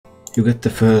You get the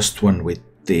first one with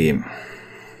the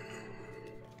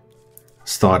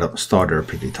starter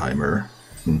pity timer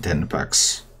in 10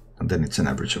 packs, and then it's an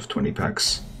average of 20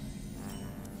 packs.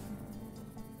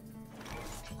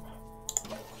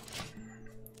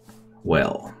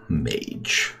 Well,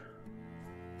 mage.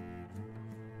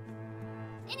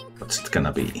 What's it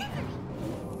gonna be?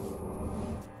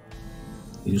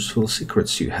 Useful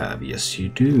secrets you have, yes you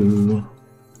do.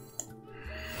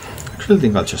 Actually, I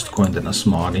think I'll just coin the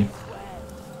Nasmani.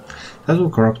 That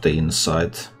will corrupt the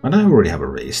inside, but I already have a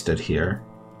raised dead here.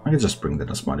 I can just bring the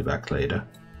Nasmani back later.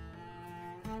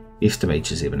 If the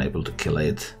mage is even able to kill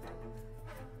it.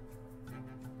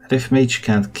 And if mage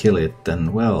can't kill it,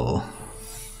 then well,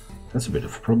 that's a bit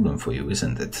of a problem for you,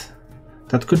 isn't it?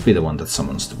 That could be the one that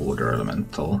summons the water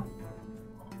elemental.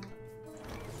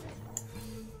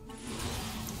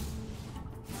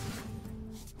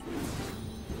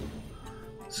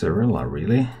 Cirilla,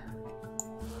 really?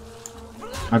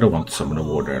 I don't want to summon a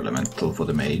water elemental for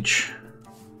the mage.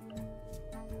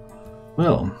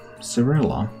 Well,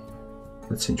 Cirilla.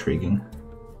 That's intriguing.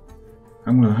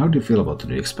 How do you feel about the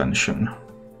new expansion?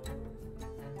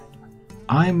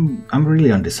 I'm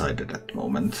really undecided at the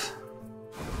moment.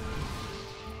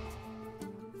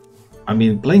 I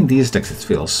mean, playing these decks it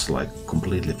feels like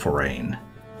completely foreign,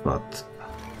 but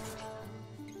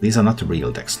these are not the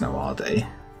real decks now, are they?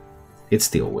 It's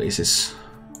the Oasis,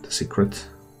 the secret,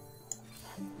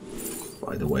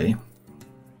 by the way.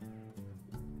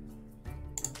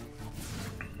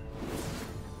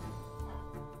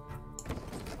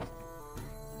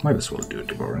 Might as well do a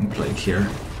Devouring Plague here,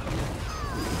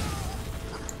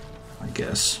 I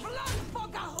guess.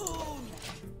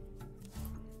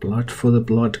 Blood for the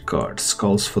Blood card,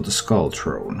 Skulls for the Skull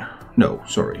Throne. No,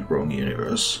 sorry, wrong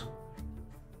universe.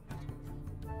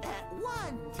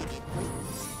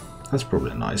 That's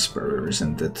probably a nice barrier,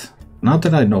 isn't it? Now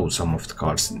that I know some of the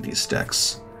cards in these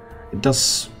decks, it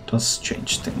does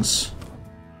change things.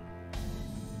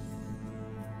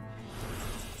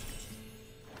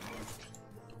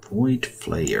 Void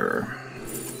Flayer.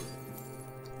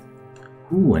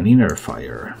 Ooh, an Inner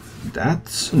Fire.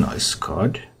 That's a nice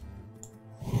card.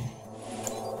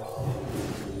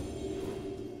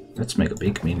 Let's make a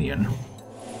big minion.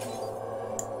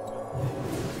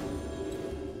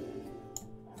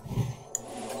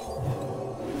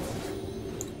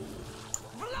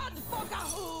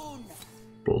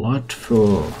 Blood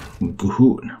for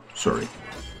Gryphon, sorry.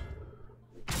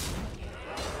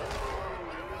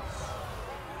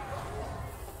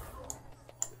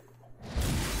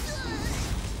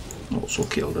 Also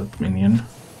kill that minion.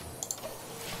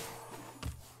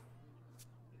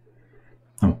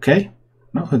 Okay.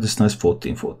 Now this nice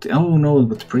 14-14. Oh no,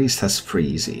 but Priest has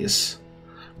freezes.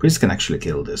 Priest can actually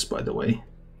kill this, by the way.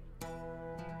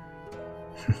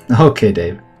 Okay,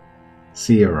 Dave.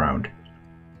 See you around.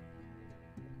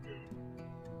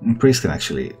 Priest can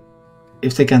actually,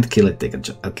 if they can't kill it, they can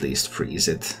at least freeze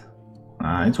it.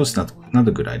 It was not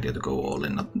a good idea to go all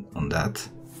in on that.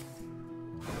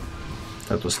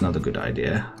 That was not a good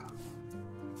idea.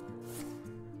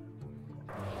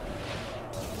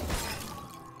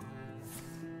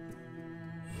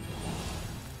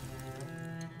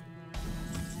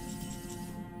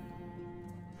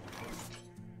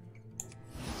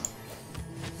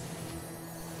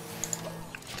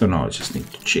 So now I just need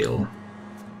to chill.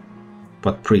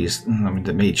 But Priest, I mean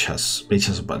the mage has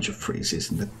a bunch of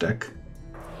freezes in the deck.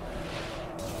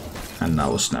 And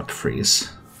now a Snap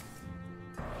Freeze.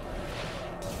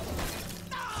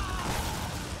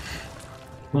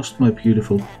 Lost my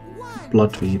beautiful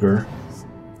Bloodweaver.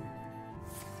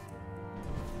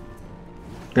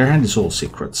 Their hand is all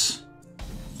secrets.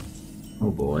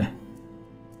 Oh boy.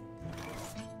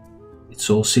 It's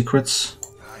all secrets.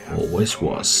 Always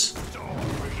was.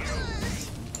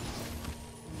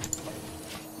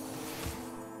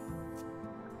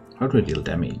 How do I deal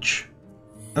damage?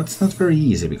 That's not very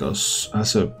easy because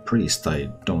as a priest I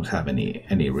don't have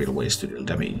any real ways to deal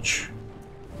damage.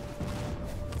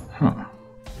 Huh.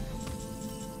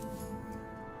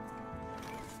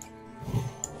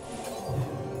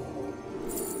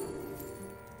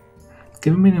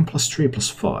 Give a minion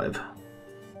 +3/+5.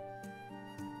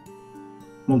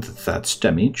 Well, that's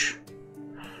damage.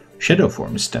 Shadow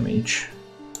Form is damage.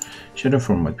 Shadow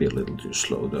Form might be a little too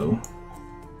slow though.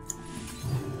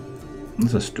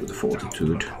 Let's just do the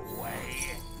Fortitude.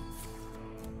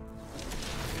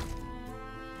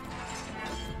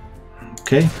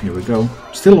 Okay, here we go.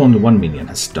 Still only one minion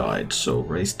has died, so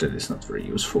raised dead is not very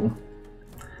useful.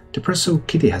 Depresso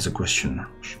Kitty has a question.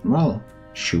 Well,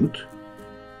 shoot.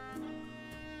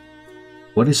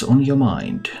 What is on your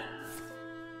mind?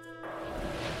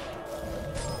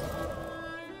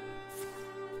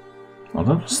 Well,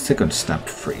 that was second snap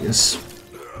freeze.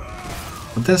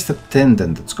 But there's the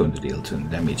tendon that's going to deal 10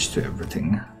 damage to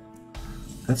everything.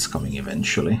 That's coming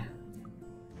eventually.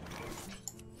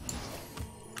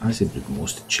 I seem to be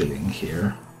most chilling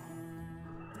here.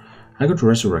 I could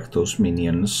resurrect those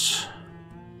minions.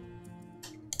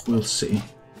 We'll see.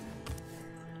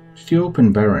 Did you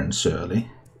open Barrens early?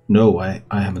 No, I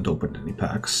haven't opened any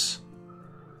packs.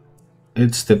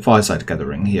 It's the Fireside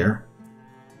Gathering here.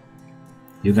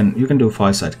 You can do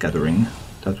Fireside Gathering.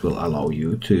 That will allow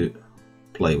you to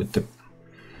play with the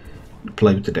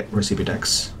recipe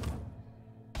decks.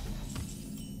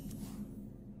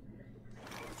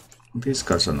 These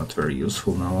cards are not very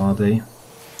useful now, are they?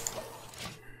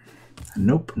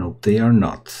 Nope, nope, they are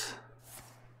not.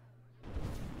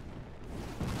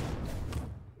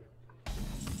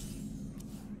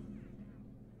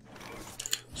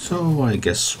 So I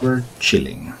guess we're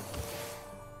chilling.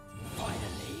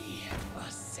 Finally,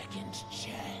 a second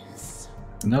chance.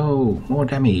 No, more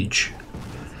damage.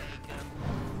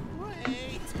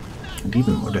 And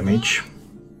even more damage.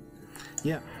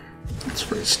 Yeah, that's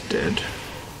where it's dead.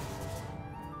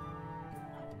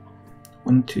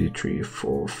 1, 2, 3,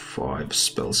 4, 5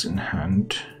 spells in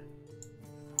hand.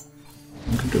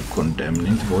 I can do Condemn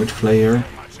into Void Flayer.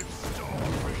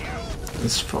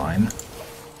 That's fine.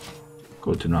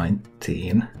 Go to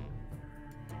 19.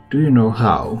 Do you know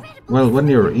how? Well, when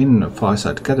you're in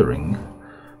Fireside Gathering,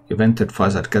 you've entered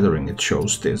Fireside Gathering, it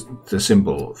shows the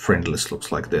symbol friend list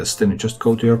looks like this. Then you just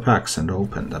go to your packs and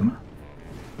open them.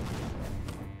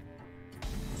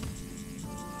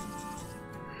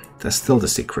 There's still the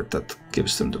secret that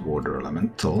gives them the water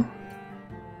elemental.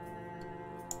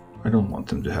 I don't want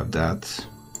them to have that.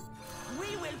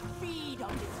 We will feed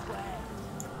on this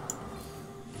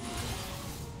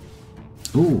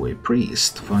world. Ooh, a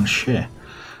priest, Vanche. I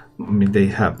mean, they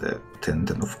have the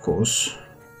tendon, of course.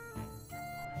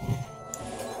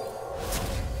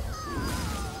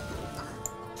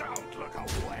 Don't look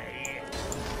away.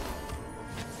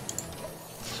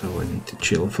 So I need to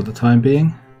chill for the time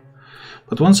being.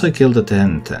 But once I kill the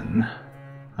 10-10,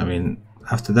 I mean,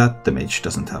 after that the mage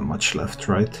doesn't have much left,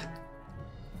 right?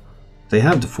 They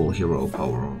have the full hero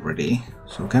power already,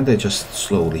 so can't they just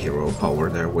slowly hero power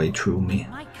their way through me?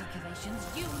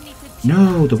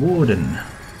 No, the warden!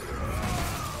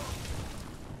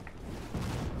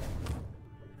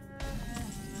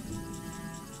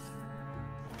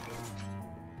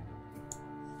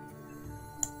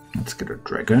 Let's get a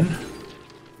dragon.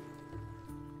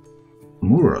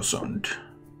 Murozond.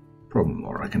 Probably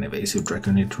more like an evasive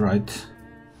dragonid, right?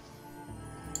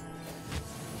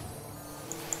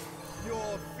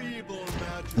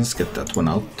 Let's get that one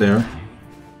out there.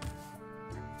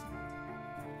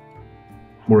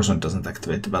 Murozond doesn't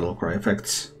activate the battle cry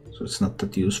effects, so it's not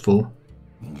that useful.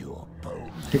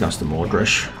 Here comes the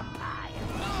Mordresh.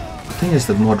 The thing is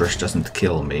that Mordresh doesn't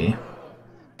kill me.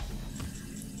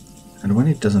 And when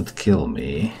it doesn't kill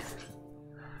me,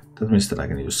 that means that I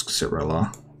can use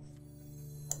Xyrella.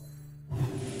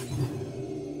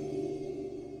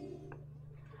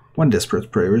 One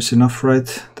Desperate Prayer is enough,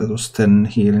 right? That was 10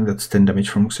 healing, that's 10 damage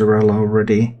from Xyrella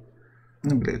already.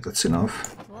 I believe that's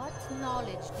enough. What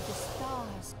knowledge do the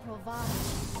stars provide?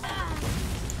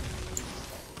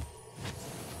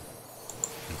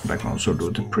 I can also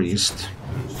do the priest.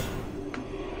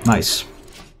 Nice.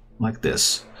 Like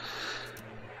this.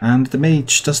 And the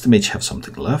mage, does the mage have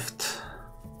something left?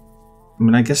 I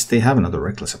mean, I guess they have another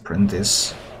Reckless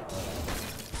Apprentice.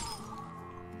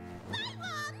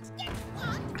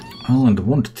 Oh, and the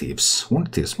Wand Thieves.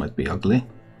 Wand Thieves might be ugly.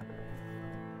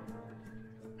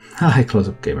 Hi,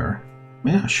 Close-Up Gamer.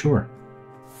 Yeah, sure.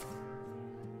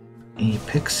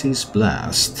 Apex's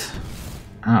Blast.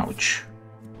 Ouch.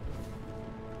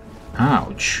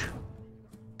 Ouch.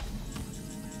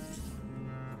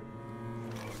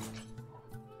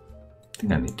 I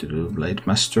think I need to do Blade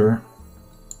Master.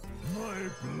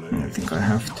 I think I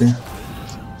have to.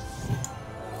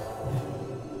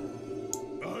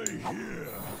 I hear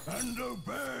and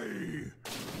obey.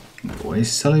 No way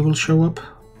Sally will show up,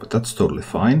 but that's totally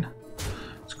fine.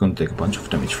 It's going to take a bunch of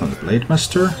damage from the Blade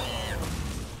Master.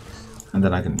 And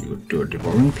then I can do a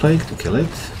Devouring Plague to kill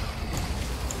it.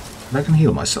 And I can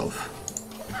heal myself.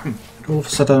 And all of a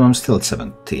sudden I'm still at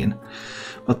 17.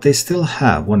 But they still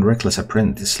have one Reckless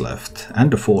Apprentice left,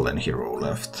 and a Fallen Hero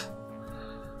left.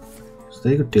 So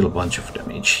they could deal a bunch of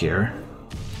damage here.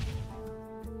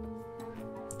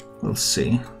 We'll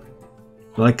see.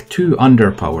 Like two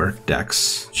underpowered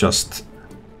decks just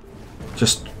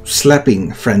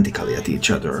slapping frantically at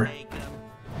each other.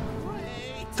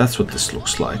 That's what this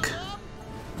looks like.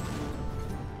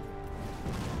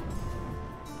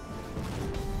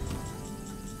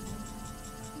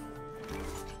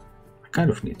 kind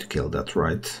of need to kill that,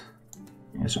 right?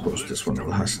 I suppose this one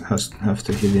will have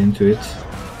to hit into it.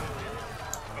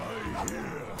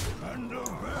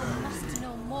 Must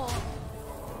know more.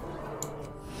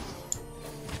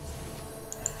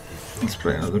 Let's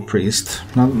play another priest.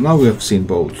 Now we have seen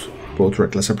both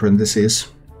Reckless Apprentices.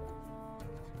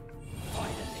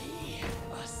 Finally,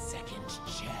 a second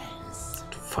chance.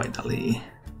 Finally.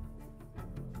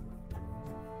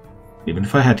 Even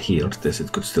if I had healed this,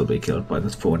 it could still be killed by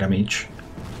that 4 damage.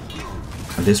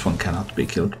 And this one cannot be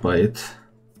killed by it.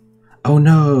 Oh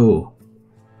no!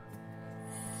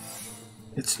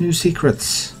 It's new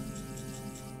secrets!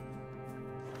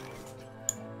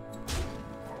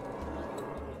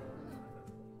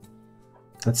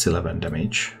 That's 11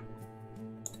 damage.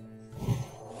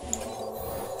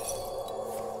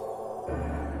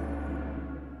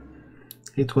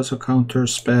 It was a counter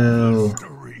spell.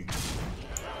 Victory.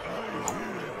 I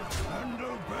hear and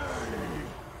obey.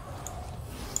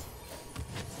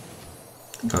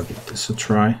 I think I'll give this a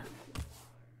try.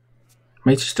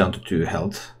 Mage is down to 2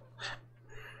 health.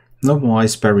 No more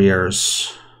ice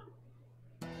barriers.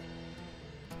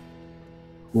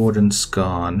 Warden's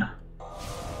gone.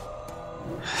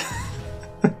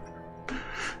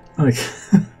 Like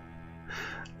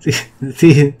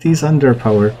these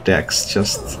underpowered decks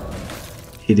just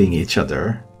hitting each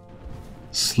other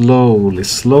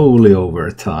slowly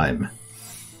over time.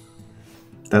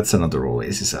 That's another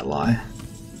Oasis ally.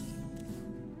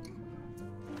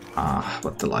 Ah,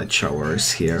 but the light shower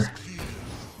is here.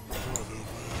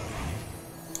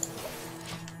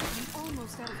 I'm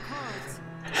almost out of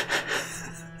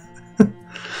cards.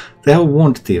 They have a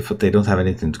Wand Thief, but they don't have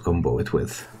anything to combo it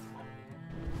with.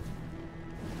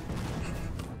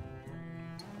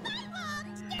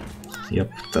 Yep,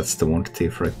 that's the Wand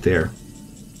Thief right there.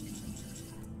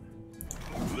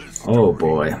 Oh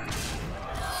boy.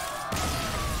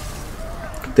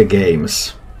 The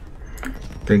games.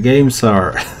 The games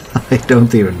are... I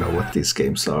don't even know what these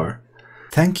games are.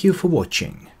 Thank you for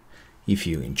watching. If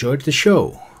you enjoyed the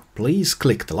show, please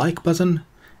click the like button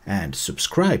and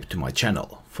subscribe to my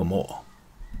channel for more.